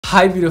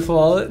Hi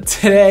beautiful,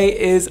 today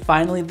is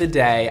finally the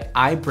day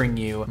I bring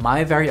you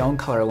my very own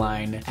color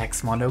line,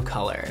 XMONDO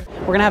Color.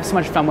 We're gonna have so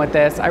much fun with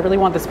this. I really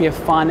want this to be a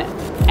fun,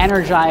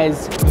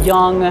 energized,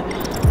 young,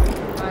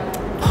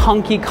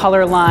 punky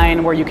color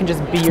line where you can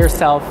just be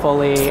yourself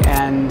fully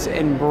and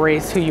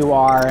embrace who you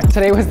are.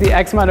 Today was the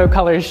XMONDO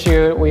Color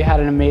shoot. We had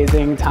an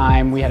amazing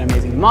time. We had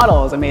amazing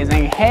models,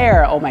 amazing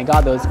hair. Oh my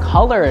God, those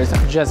colors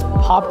just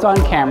popped on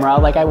camera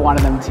like I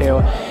wanted them to.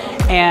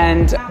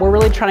 And we're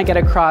really trying to get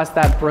across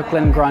that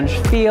Brooklyn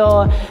grunge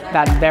feel,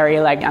 that very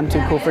like I'm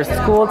too cool for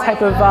school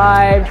type of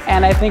vibe.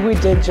 And I think we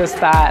did just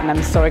that. And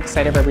I'm so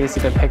excited for everybody to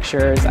see the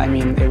pictures. I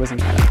mean, it was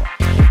incredible.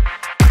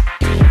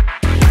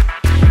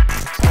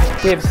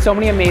 We have so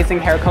many amazing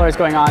hair colors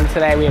going on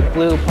today. We have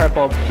blue,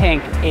 purple,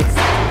 pink.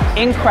 It's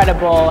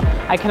incredible.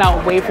 I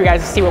cannot wait for you guys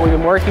to see what we've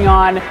been working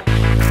on.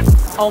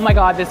 Oh my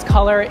God, this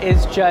color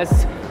is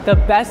just the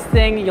best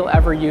thing you'll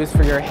ever use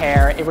for your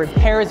hair. It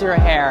repairs your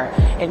hair.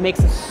 It makes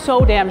it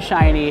so damn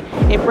shiny.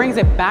 It brings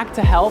it back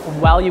to health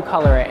while you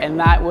color it. And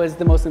that was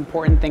the most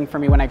important thing for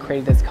me when I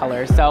created this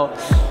color. So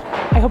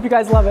I hope you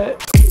guys love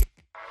it.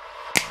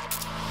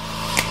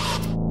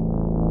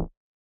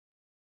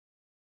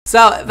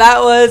 So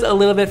that was a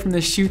little bit from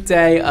the shoot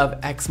day of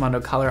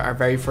XMONDO Color, our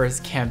very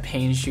first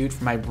campaign shoot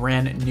for my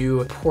brand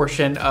new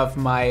portion of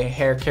my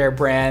hair care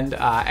brand,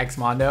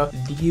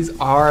 XMONDO. These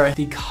are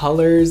the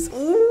colors.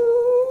 Ooh.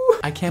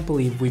 I can't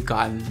believe we've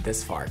gotten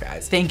this far,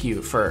 guys. Thank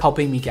you for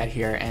helping me get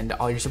here and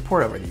all your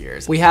support over the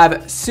years. We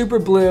have super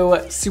blue,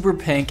 super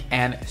pink,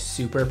 and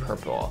super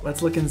purple.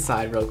 Let's look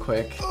inside real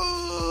quick.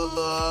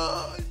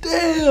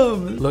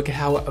 Damn! Look at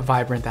how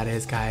vibrant that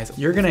is, guys.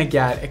 You're gonna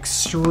get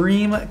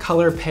extreme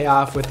color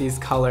payoff with these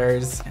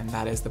colors, and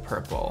that is the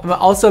purple. I'm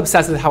also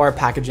obsessed with how our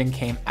packaging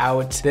came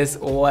out. This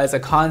was a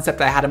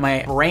concept I had in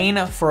my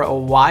brain for a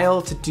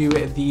while to do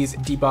these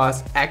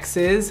deboss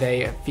X's.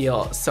 They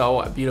feel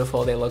so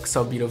beautiful. They look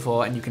so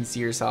beautiful, and you can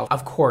see yourself.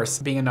 Of course,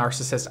 being a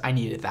narcissist, I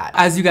needed that.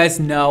 As you guys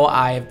know,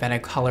 I've been a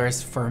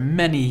colorist for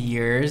many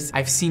years.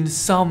 I've seen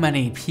so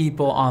many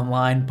people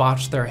online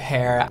botch their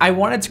hair. I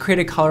wanted to create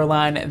a color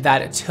line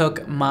that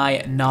took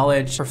my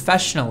knowledge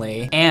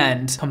professionally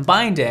and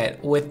combined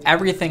it with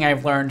everything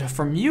I've learned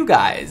from you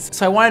guys.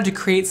 So I wanted to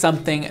create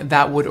something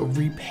that would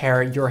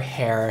repair your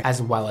hair as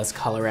well as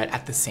color it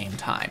at the same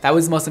time. That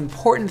was the most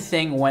important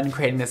thing when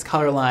creating this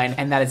color line,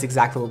 and that is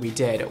exactly what we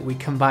did. We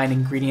combined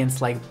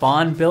ingredients like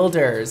bond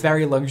builders,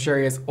 very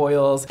luxurious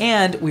oils,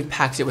 and we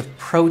packed it with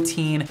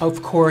protein,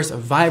 of course,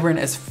 vibrant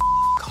as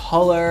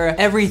color,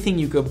 everything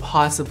you could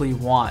possibly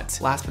want.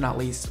 Last but not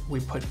least, we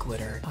put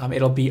glitter.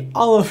 It'll be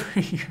all over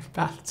your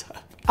bathtub.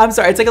 I'm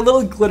sorry, it's like a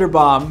little glitter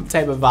bomb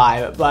type of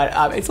vibe,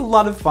 but it's a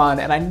lot of fun,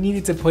 and I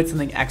needed to put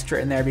something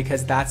extra in there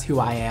because that's who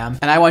I am,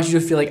 and I want you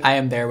to feel like I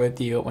am there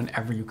with you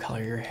whenever you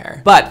color your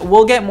hair. But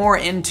we'll get more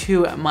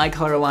into my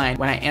color line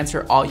when I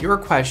answer all your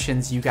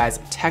questions you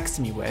guys text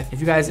me with. If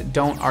you guys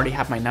don't already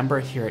have my number,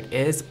 here it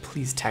is.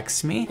 Please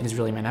text me. It is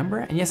really my number,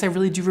 and yes, I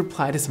really do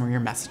reply to some of your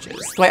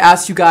messages. So I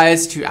asked you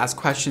guys to ask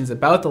questions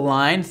about the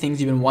line,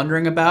 things you've been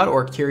wondering about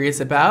or curious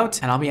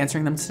about, and I'll be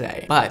answering them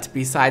today. But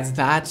besides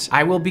that,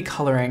 I will be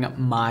coloring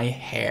my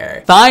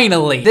hair.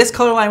 Finally! This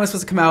color line was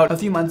supposed to come out a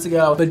few months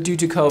ago, but due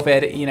to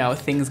COVID, you know,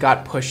 things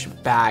got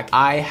pushed back.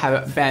 I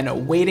have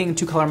been waiting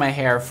to color my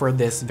hair for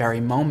this very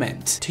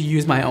moment, to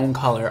use my own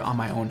color on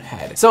my own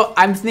head. So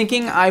I'm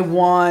thinking I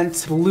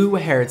want blue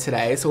hair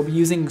today, so we'll be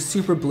using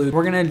super blue.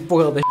 We're gonna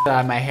foil the shit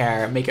out of my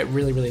hair, make it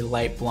really, really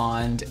light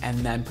blonde, and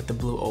then put the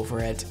blue over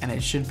it, and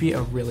it should be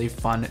a really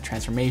fun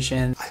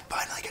transformation. I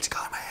finally get to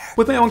color my hair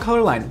with my own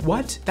color line.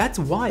 What? That's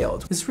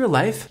wild. Is this real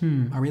life?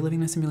 Are we living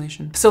in a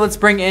simulation? So let's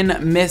bring in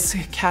Miss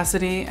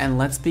Cassidy and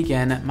let's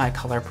begin my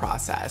color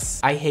process.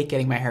 I hate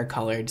getting my hair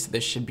colored, so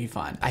this should be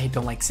fun. I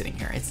don't like sitting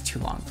here. It's too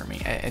long for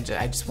me.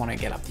 I just want to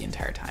get up the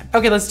entire time.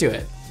 Okay, let's do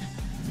it.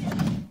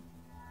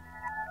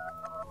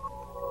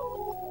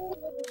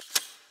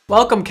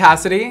 Welcome,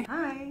 Cassidy. Hi.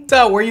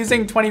 So we're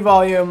using 20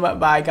 Volume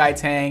by Guy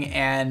Tang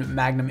and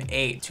Magnum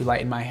 8 to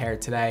lighten my hair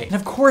today. And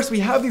of course we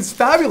have these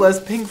fabulous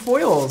pink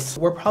foils.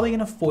 We're probably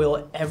gonna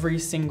foil every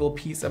single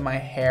piece of my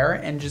hair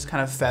and just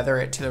kind of feather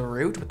it to the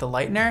root with the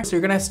lightener. So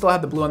you're gonna still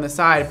have the blue on the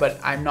side, but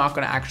I'm not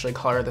gonna actually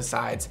color the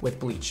sides with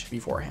bleach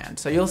beforehand.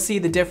 So you'll see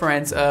the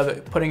difference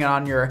of putting it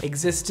on your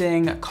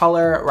existing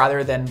color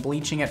rather than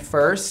bleaching it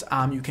first.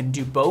 You can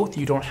do both.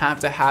 You don't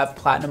have to have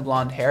platinum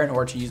blonde hair in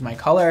order to use my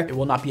color. It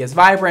will not be as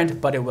vibrant,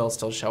 but it will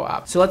still show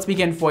up. So let's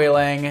begin foiling,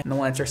 and then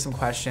we'll answer some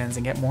questions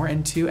and get more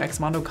into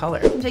XMONDO Color.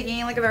 I'm taking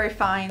like a very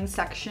fine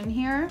section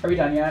here. Are we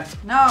done yet?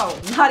 No,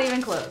 not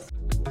even close.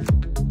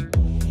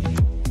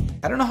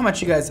 I don't know how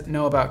much you guys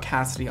know about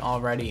Cassidy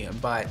already,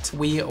 but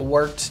we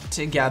worked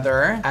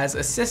together as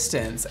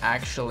assistants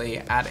actually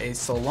at a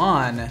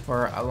salon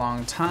for a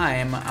long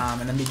time,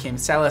 and then became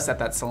stylists at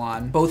that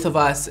salon. Both of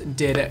us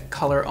did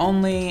color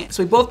only,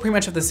 so we both pretty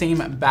much have the same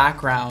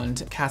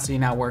background. Cassidy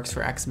now works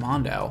for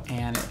XMONDO,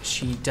 and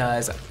she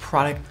does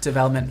product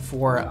development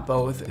for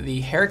both the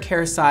hair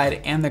care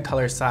side and the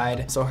color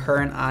side. So her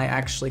and I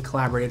actually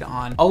collaborated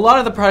on a lot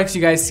of the products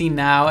you guys see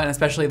now, and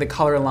especially the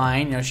color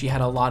line. You know, she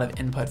had a lot of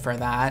input for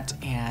that,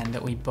 and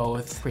we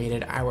both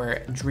created our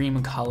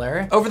dream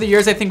color. Over the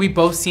years, I think we've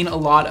both seen a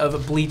lot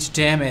of bleach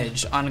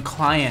damage on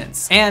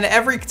clients, and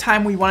every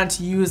time we wanted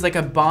to use like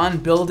a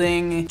bond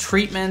building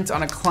treatment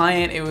on a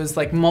client, it was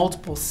like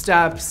multiple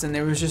steps, and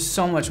there was just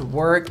so much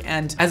work.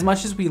 And as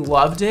much as we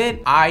loved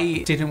it,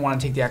 I didn't want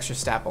to take the extra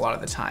step a lot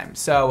of the time.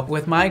 So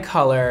with my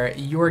color,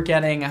 you're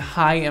getting a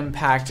high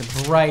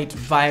impact, bright,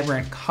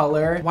 vibrant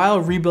color while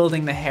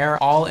rebuilding the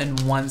hair all in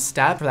one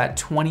step for that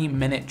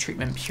 20-minute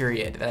treatment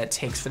period that it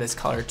takes for this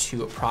color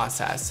to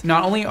process.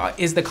 Not only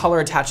is the color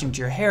attaching to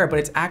your hair, but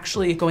it's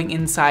actually going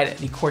inside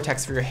the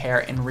cortex of your hair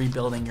and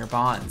rebuilding your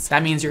bonds.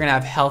 That means you're gonna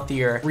have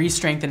healthier,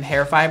 re-strengthened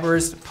hair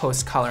fibers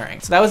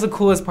post-coloring. So that was the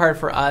coolest part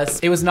for us.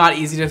 It was not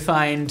easy to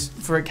find,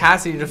 for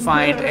Cassidy to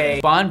find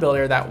a bond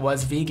builder that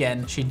was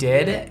vegan. She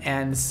did,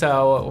 and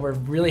so we're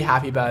really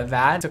happy about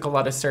that. It took a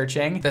lot of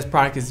searching. This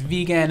product is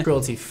vegan,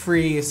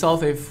 cruelty-free,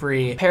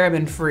 sulfate-free,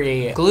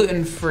 paraben-free,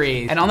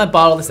 gluten-free, and on the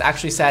bottle this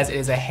actually says it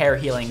is a hair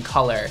healing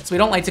color. So we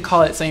don't like to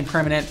call it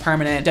semi-permanent,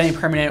 permanent,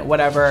 demi-permanent,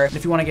 whatever.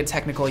 If you want to get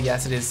technical,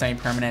 yes, it is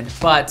semi-permanent,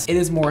 but it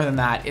is more than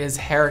that. It is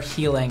hair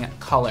healing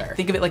color.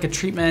 Think of it like a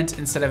treatment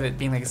instead of it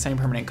being like a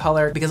semi-permanent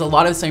color, because a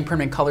lot of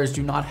semi-permanent colors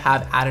do not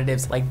have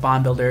additives like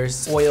bond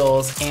builders,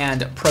 oils,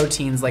 and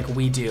proteins like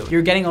we do.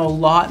 You're getting a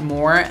lot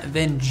more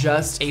than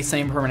just a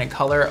semi-permanent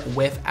color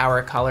with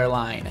our color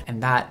line,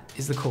 and that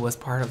is the coolest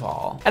part of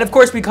all. And of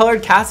course, we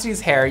colored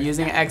Cassidy's hair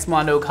using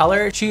XMONDO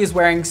Color. She is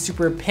wearing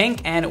super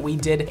pink, and we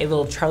did a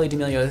little Charlie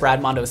D'Amelio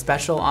Brad Mondo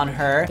special on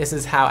her. This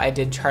is how I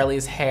did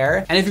Charlie's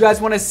hair. And if you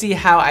guys want to see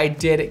how I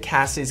did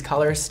Cassidy's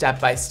color step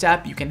by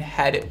step, you can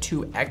head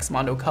to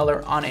XMONDO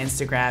Color on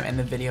Instagram, and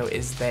the video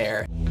is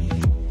there.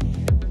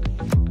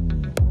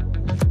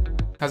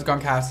 How's it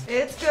going, Cass?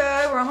 It's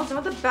good. We're almost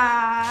done with the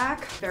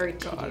back. Very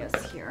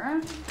tedious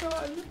here.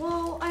 God.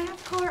 Well, I have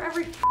to color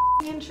every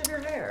inch of your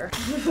hair.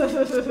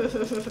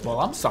 Well,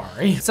 I'm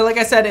sorry. So like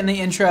I said in the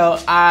intro,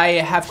 I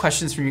have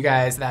questions from you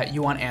guys that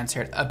you want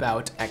answered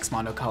about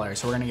XMONDO Color,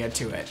 so we're gonna get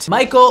to it.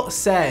 Michael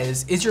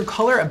says, is your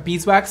color a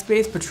beeswax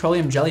base,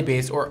 petroleum jelly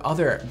base, or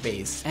other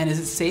base? And is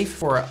it safe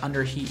for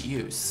under heat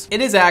use? It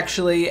is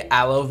actually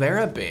aloe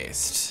vera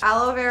based.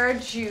 Aloe vera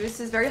juice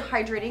is very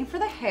hydrating for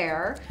the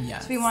hair.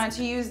 Yes. So we wanted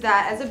to use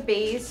that as a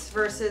base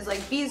versus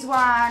like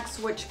beeswax,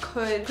 which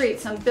could create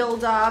some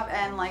buildup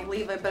and like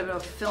leave a bit of a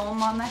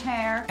film on the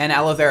hair. And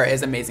aloe vera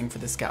is amazing for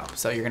the scalp,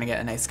 so you're gonna get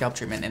a nice scalp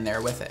treatment in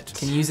there with it.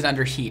 Can you use it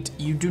under heat?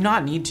 You do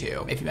not need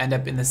to. If you end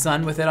up in the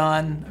sun with it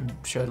on,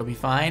 I'm sure it'll be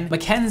fine.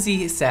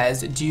 Mackenzie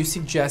says, do you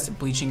suggest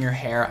bleaching your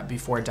hair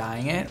before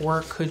dyeing it,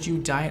 or could you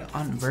dye it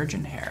on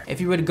virgin hair? If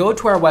you would go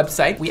to our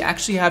website, we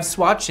actually have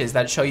swatches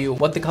that show you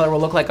what the color will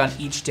look like on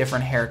each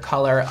different hair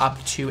color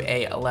up to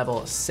a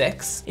level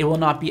 6. It will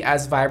not be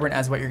as vibrant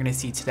as what you're gonna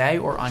see today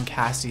or on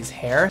Cassidy's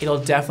hair. It'll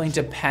definitely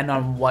depend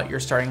on what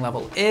your starting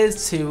level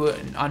is to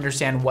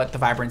understand what the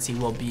vibrancy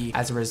will be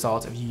as a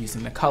result of you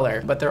using the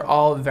color. But they're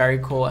all very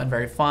cool and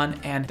very fun,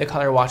 and the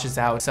color washes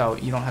out, so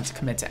you don't have to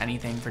commit to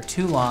anything for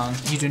too long.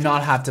 You do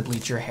not have to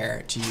bleach your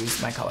hair to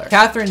use my color.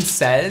 Catherine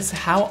says,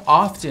 how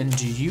often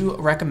do you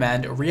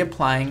recommend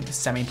reapplying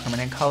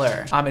semi-permanent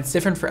color? It's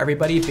different for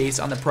everybody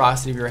based on the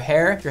porosity of your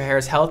hair. If your hair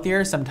is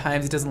healthier,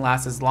 sometimes it doesn't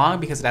last as long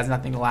because it has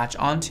nothing to latch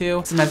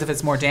onto. Sometimes if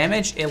it's more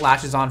damaged, it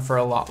latches on for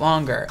a lot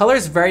longer. Color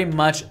is very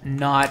much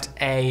not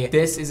a,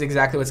 this is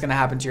exactly what's gonna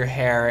happen to your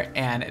hair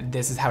and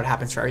this is how it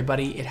happens for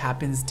everybody. It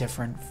happens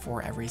different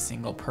for every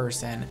single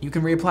person. You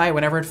can reapply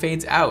whenever it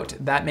fades out.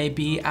 That may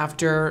be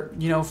after,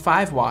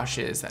 5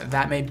 washes.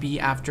 That may be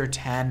after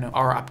 10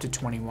 or up to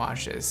 20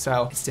 washes.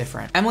 So it's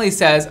different. Emily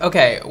says,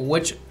 okay,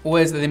 which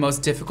was the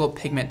most difficult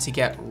pigment to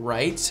get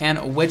right?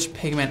 And which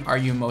pigment are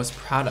you most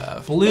proud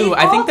of? Blue,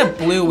 I think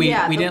the blue, we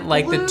didn't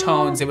like the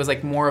tones. It was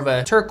like more of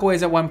a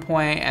turquoise at one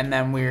point, and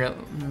then we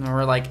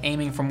were like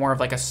aiming for more of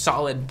like a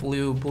solid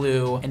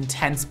blue,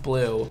 intense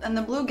blue. And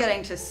the blue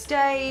getting to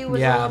stay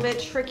was a little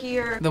bit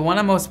trickier. The one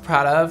I'm most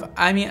proud of,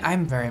 I mean,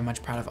 I'm very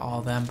much proud of all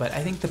of them, but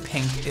I think the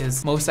pink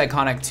is most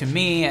iconic to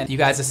me, and you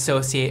guys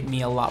associate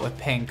me a lot with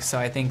pink, so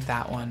I think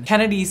that one.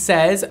 Kennedy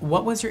says,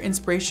 what was your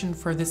inspiration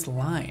for this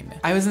line?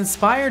 I was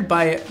inspired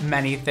by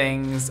many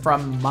things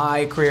from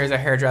my career as a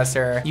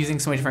hairdresser, using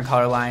so many different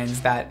color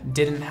lines that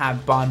didn't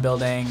have bond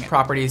building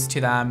properties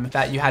to them,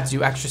 that you had to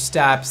do extra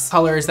steps,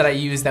 colors that I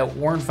used that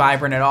weren't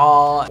vibrant at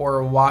all,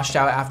 or washed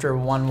out after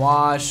one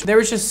wash. There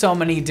was just so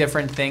many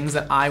different things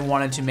that I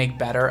wanted to make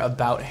better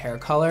about hair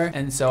color,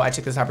 and so I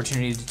took this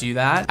opportunity to do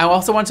that. I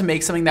also want to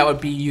make something that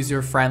would be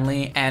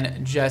user-friendly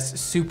and just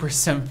super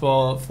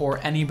simple for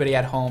anybody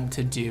at home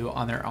to do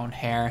on their own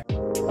hair.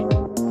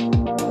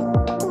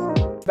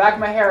 Back of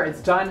my hair,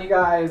 it's done, you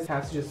guys.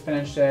 Cassie just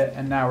finished it,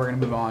 and now we're gonna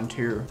move on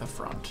to the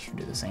front.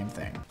 Do the same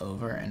thing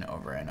over and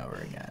over and over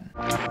again.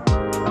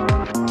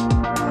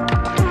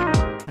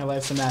 My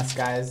life's a mess,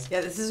 guys.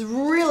 Yeah, this is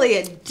really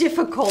a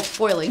difficult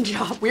foiling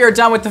job. We are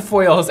done with the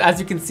foils. As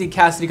you can see,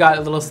 Cassidy got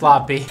a little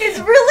sloppy. It's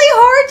really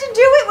hard to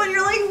do it when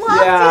you're like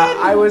locked in. Yeah,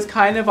 I was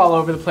kind of all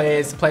over the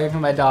place, playing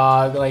with my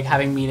dog, like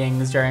having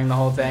meetings during the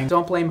whole thing.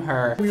 Don't blame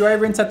her. We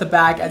already rinsed out the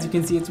back. As you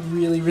can see, it's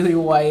really, really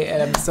white,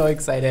 and I'm so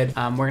excited.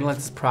 We're gonna let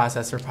this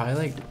process for probably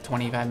like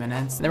 25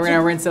 minutes. And then we're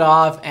gonna rinse it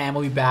off, and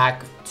we'll be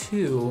back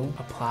to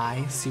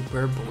apply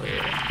super blue.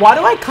 Why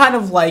do I kind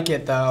of like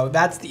it though?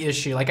 That's the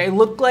issue. Like I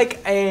look like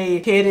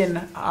a kid in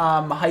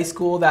high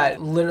school that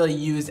literally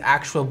used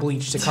actual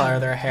bleach to color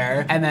their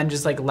hair and then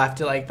just like left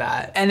it like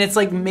that. And it's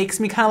like makes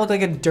me kind of look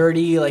like a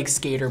dirty like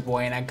skater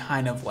boy, and I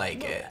kind of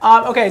like it.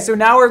 Okay, so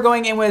now we're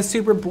going in with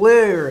super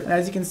blue. And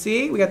as you can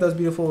see, we got those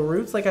beautiful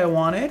roots like I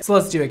wanted. So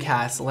let's do it,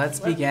 Cass.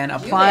 Let's begin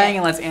applying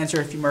and let's answer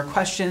a few more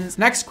questions.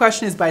 Next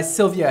question is by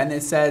Sylvia, and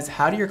it says,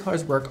 how do your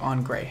colors work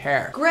on gray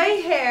hair?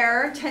 Gray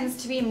hair tends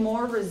to be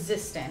more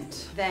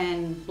resistant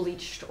than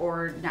bleached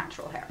or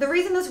natural hair. The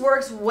reason this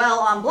works well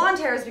on blonde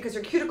hair is because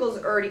your cuticle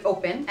is already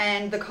open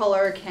and the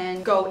color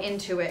can go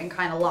into it and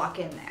kind of lock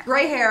in there.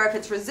 Gray hair, if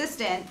it's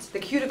resistant, the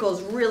cuticle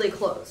is really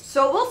closed.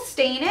 So it will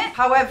stain it.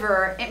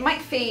 However, it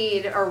might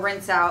fade or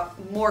rinse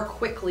out more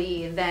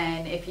quickly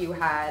than if you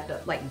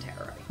had lightened hair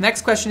already.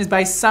 Next question is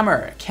by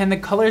Summer. Can the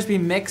colors be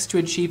mixed to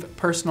achieve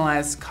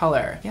personalized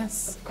color?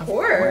 Yes, of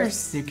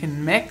course. You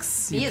can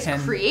mix. Be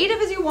as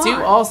creative as you want.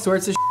 Do all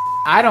sorts of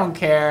I don't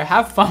care.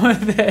 Have fun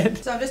with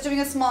it. So I'm just doing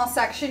a small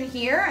section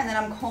here, and then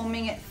I'm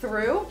combing it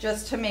through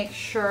just to make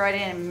sure I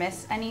didn't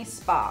miss any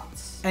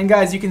spots. And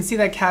guys, you can see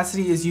that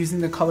Cassidy is using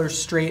the color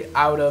straight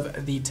out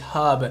of the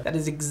tub. That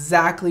is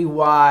exactly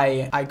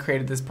why I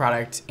created this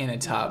product in a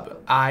tub.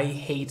 I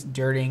hate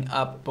dirtying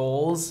up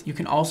bowls. You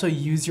can also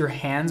use your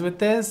hands with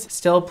this.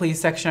 Still,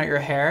 please section out your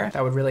hair.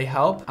 That would really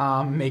help.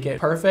 Make it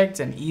perfect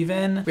and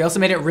even. We also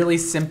made it really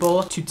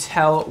simple to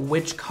tell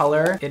which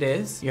color it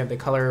is. You have the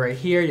color right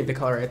here, you have the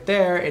color right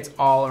there. It's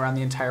all around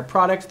the entire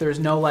product. There's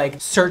no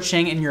like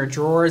searching in your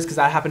drawers, because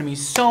that happened to me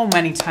so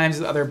many times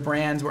with other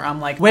brands where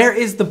I'm like, where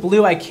is the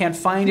blue? I can't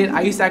find it.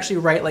 I used to actually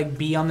write like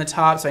B on the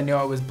top so I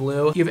know it was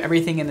blue. You have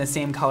everything in the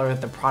same color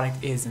that the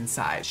product is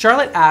inside.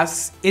 Charlotte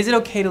asks, is it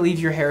okay to leave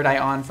your hair dye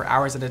on for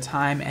hours at a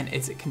time, and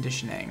is it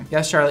conditioning?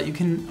 Yes, Charlotte, you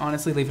can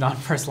honestly leave it on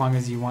for as long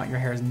as you want. Your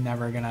hair is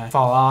never gonna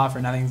fall off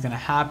or nothing's gonna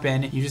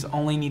happen. You just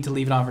only need to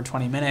leave it on for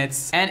 20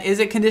 minutes. And is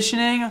it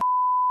conditioning?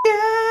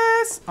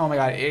 Yes! Oh my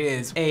God, it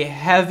is a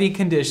heavy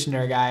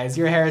conditioner, guys.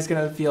 Your hair is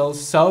gonna feel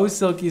so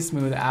silky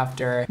smooth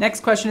after.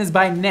 Next question is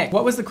by Nick.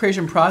 What was the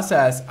creation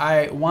process?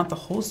 I want the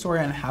whole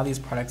story on how these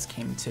products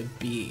came to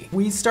be.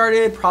 We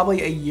started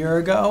probably a year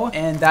ago,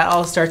 and that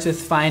all starts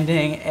with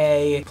finding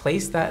a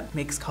place that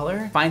makes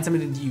color. Find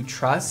somebody that you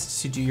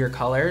trust to do your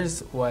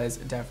colors was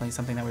definitely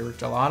something that we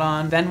worked a lot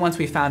on. Then once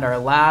we found our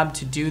lab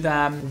to do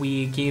them,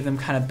 we gave them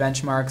kind of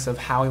benchmarks of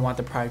how we want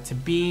the product to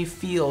be,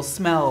 feel,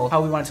 smell,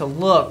 how we want it to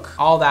look,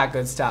 all that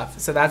good stuff.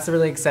 So that's the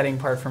really exciting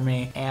part for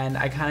me. And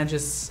I kind of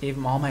just gave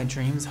them all my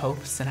dreams,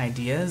 hopes, and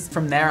ideas.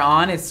 From there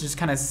on, it's just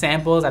kind of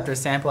samples after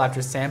sample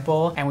after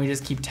sample. And we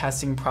just keep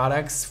testing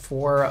products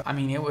for, I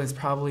mean, it was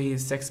probably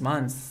 6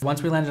 months.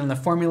 Once we landed on the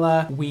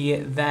formula, we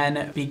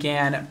then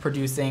began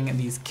producing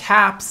these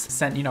caps,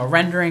 sent, you know,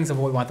 renderings of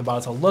what we want the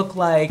bottle to look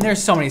like. And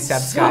there's so many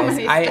steps, guys.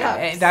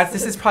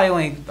 This is probably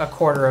only a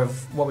quarter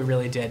of what we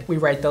really did. We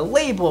write the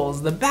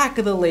labels, the back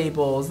of the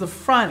labels, the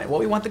front,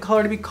 what we want the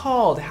color to be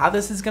called, how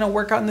this is gonna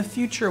work out in the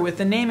future with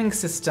the naming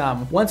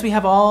system. Once we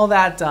have all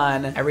that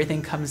done,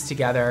 everything comes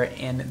together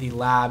in the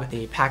lab.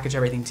 They package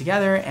everything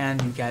together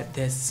and you get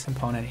this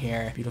component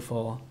here.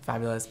 Beautiful,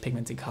 fabulous,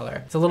 pigmented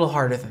color. It's a little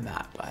harder than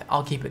that, but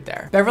I'll keep it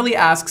there. Beverly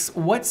asks,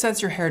 what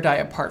sets your hair dye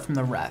apart from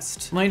the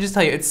rest? Let me just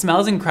tell you, it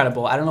smells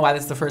incredible. I don't know why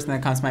that's the first thing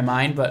that comes to my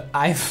mind, but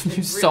I've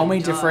used so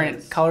many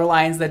different color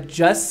lines that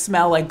just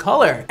smell like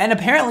color. And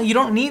apparently you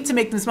don't need to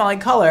make them smell like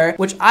color,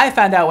 which I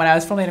found out when I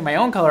was formulating my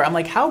own color. I'm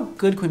like, how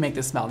good can we make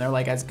this smell? And they're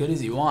like, as good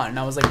as you want. And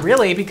I was like,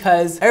 really?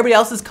 Because everybody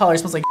else's color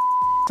smells like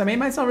so I made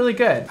mine smell really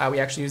good. We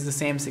actually use the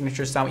same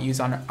signature scent we use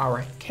on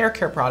our hair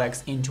care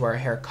products into our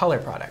hair color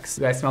products.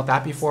 You guys smelled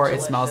that before?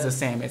 Delicious. It smells the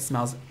same. It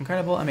smells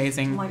incredible,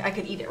 amazing. I'm like, I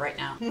could eat it right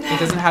now. It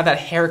doesn't have that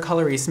hair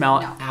colory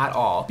smell at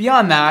all.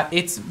 Beyond that,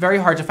 it's very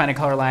hard to find a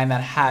color line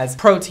that has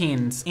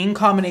proteins in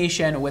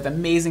combination with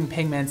amazing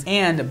pigments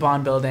and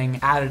bond building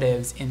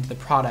additives into the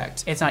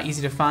product. It's not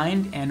easy to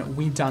find, and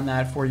we've done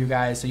that for you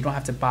guys so you don't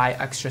have to buy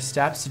extra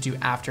steps to do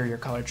after your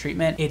color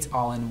treatment. It's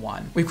all in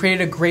one. We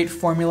created a great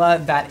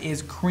formula that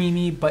is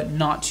creamy, but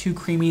not too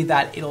creamy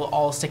that it'll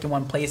all stick in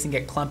one place and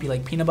get clumpy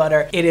like peanut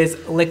butter. It is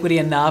liquidy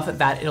enough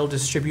that it'll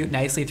distribute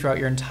nicely throughout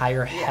your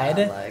entire head.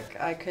 Yeah, like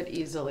I could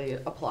easily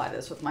apply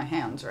this with my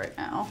hands right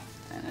now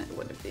and it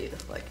wouldn't be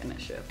like an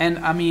issue. And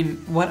I mean,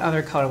 what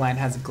other color line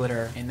has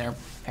glitter in their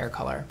hair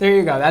color? There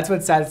you go. That's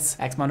what sets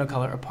XMONDO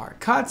Color apart.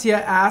 Katya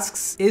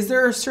asks, is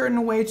there a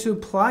certain way to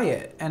apply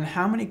it? And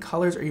how many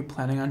colors are you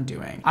planning on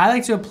doing? I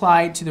like to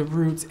apply to the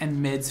roots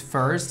and mids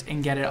first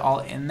and get it all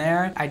in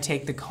there. I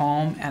take the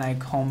comb and I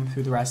comb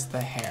through the rest of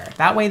the hair.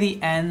 That way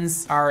the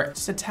ends are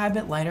just a tad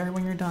bit lighter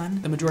when you're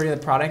done. The majority of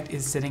the product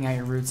is sitting at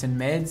your roots and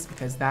mids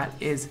because that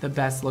is the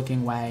best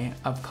looking way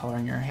of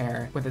coloring your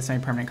hair with a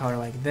semi-permanent color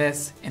like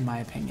this, in my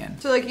opinion.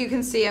 So like you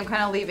can see, I'm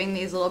kind of leaving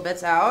these little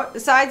bits out. The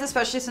sides,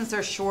 especially since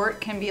they're short,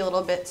 can be a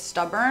little bit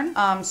stubborn.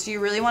 So you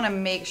really want to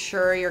make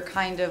sure you're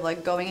kind of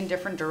like going in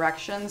different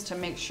directions to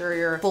make sure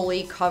you're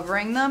fully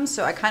covering them.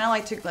 So I kind of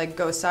like to like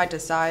go side to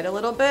side a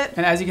little bit.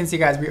 And as you can see,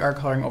 guys, we are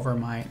coloring over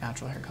my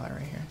natural hair color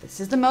right here. This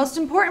is the most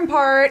important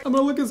part. I'm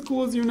gonna look as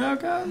cool as you now,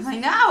 guys. I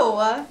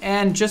know.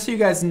 And just so you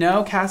guys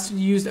know, Cassidy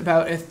used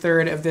about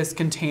 1/3 of this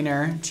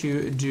container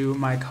to do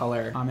my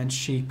color. And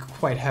she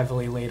quite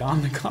heavily laid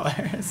on the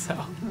color, so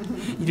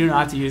you do not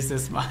have to use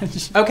this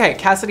much. Okay,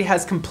 Cassidy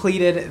has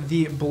completed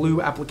the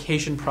blue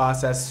application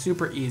process.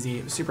 Super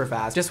easy, super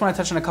fast. Just want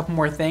to touch on a couple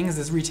more things.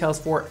 This retails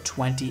for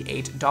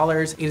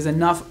 $28. It is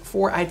enough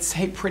for, I'd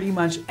say, pretty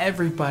much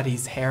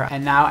everybody's hair.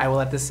 And now I will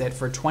let this sit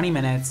for 20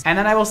 minutes. And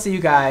then I will see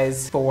you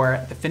guys for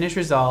the finished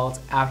result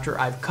after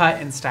I've cut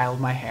and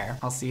styled my hair.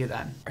 I'll see you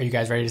then. Are you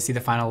guys ready to see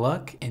the final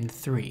look? In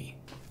 3,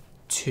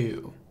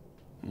 2,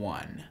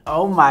 1.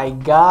 Oh my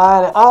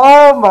God.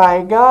 Oh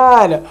my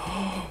God.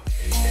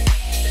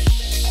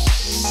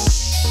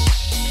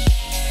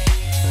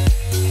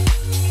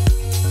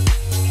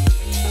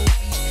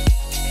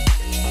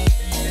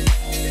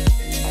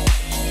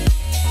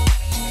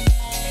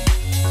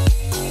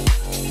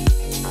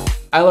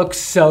 I look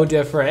so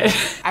different.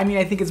 I mean,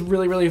 I think it's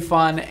really, really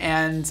fun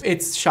and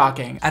it's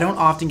shocking. I don't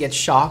often get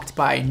shocked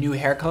by new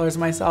hair colors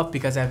myself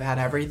because I've had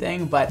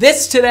everything, but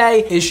this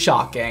today is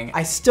shocking.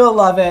 I still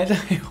love it.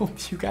 I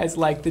hope you guys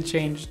like the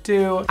change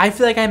too. I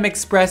feel like I'm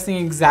expressing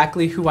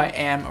exactly who I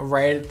am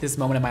right at this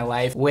moment in my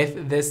life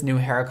with this new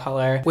hair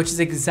color, which is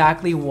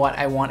exactly what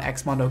I want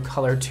XMONDO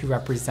Color to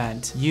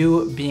represent.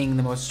 You being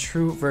the most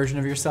true version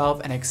of yourself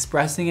and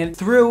expressing it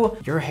through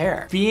your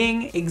hair.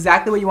 Being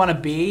exactly what you want to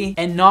be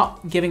and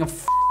not giving a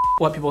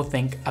what people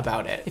think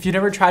about it. If you've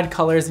never tried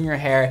colors in your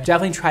hair,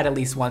 definitely try it at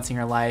least once in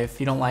your life. If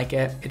you don't like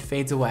it, it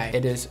fades away.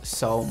 It is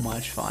so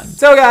much fun.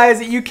 So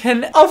guys, you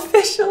can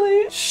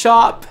officially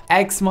shop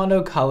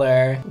XMONDO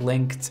Color,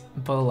 linked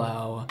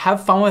below.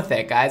 Have fun with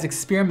it, guys.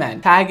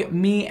 Experiment. Tag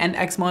me and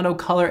XMONDO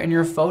Color in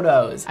your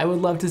photos. I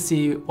would love to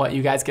see what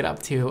you guys get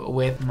up to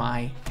with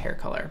my hair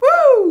color.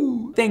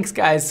 Woo! Thanks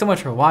guys so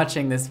much for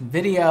watching this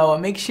video.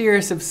 Make sure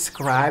you're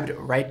subscribed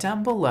right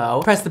down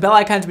below. Press the bell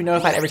icon to be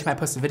notified every time I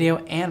post a video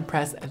and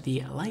press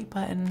the like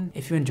button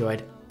if you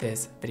enjoyed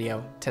this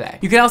video today.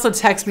 You can also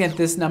text me at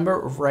this number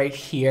right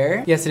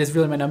here. Yes, it is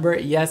really my number.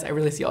 Yes, I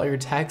really see all your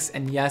texts,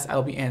 and yes, I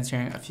will be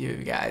answering a few of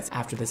you guys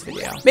after this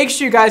video. Make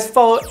sure you guys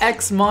follow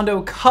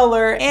XMONDO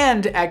Color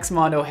and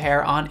XMONDO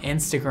Hair on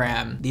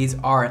Instagram. These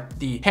are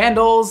the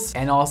handles,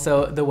 and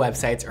also the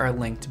websites are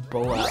linked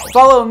below.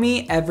 Follow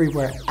me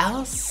everywhere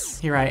else.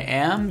 Here I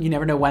am. You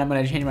never know when I'm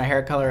gonna change my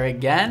hair color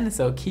again,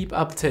 so keep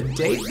up to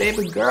date,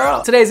 baby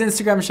girl. Today's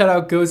Instagram shout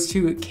out goes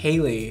to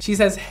Kaylee. She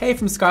says, hey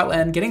from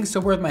Scotland, getting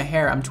sober with my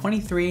hair. I'm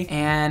 23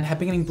 and have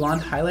been getting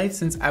blonde highlights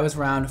since I was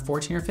around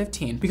 14 or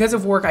 15. Because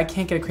of work, I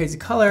can't get a crazy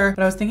color,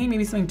 but I was thinking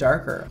maybe something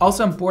darker.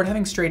 Also, I'm bored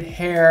having straight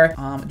hair.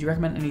 Do you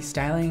recommend any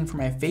styling for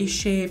my face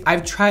shape?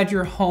 I've tried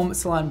your home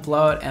salon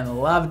blowout and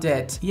loved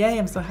it. Yay,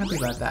 I'm so happy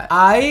about that.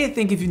 I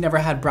think if you've never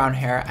had brown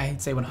hair,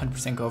 I'd say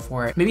 100% go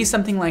for it. Maybe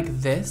something like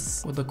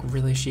this would look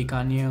really chic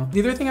on you.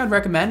 The other thing I would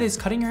recommend is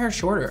cutting your hair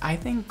shorter. I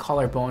think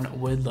collarbone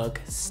would look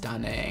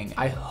stunning.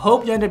 I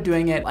hope you end up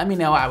doing it. Let me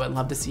know. I would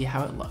love to see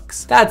how it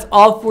looks. That's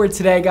all for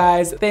today,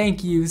 guys.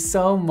 Thank you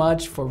so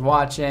much for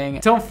watching.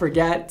 Don't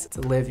forget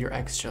to live your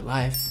extra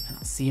life, and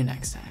I'll see you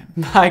next time.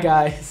 Bye,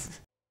 guys.